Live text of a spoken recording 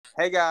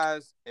Hey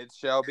guys, it's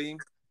Shelby,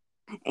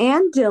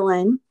 And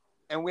Dylan.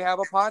 and we have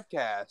a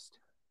podcast.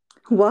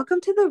 Welcome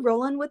to the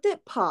Rollin' With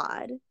It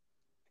pod.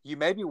 You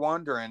may be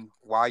wondering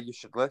why you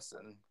should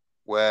listen.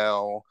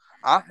 Well,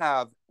 I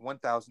have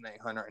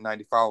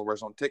 1,890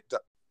 followers on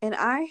TikTok. And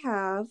I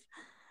have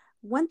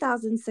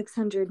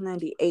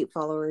 1,698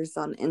 followers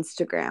on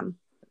Instagram.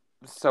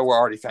 So we're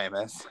already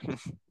famous.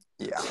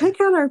 Yeah. Check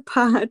out our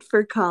pod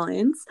for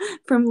call-ins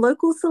from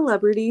local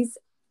celebrities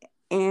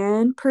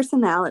and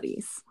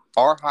personalities.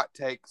 Our hot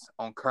takes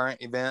on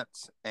current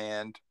events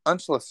and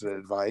unsolicited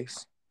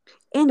advice.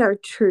 And our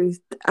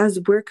truth as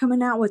we're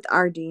coming out with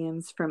our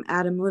DMs from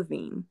Adam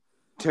Levine.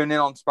 Tune in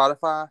on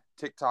Spotify,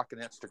 TikTok,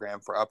 and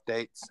Instagram for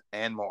updates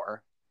and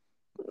more.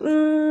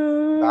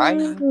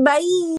 Bye. Bye.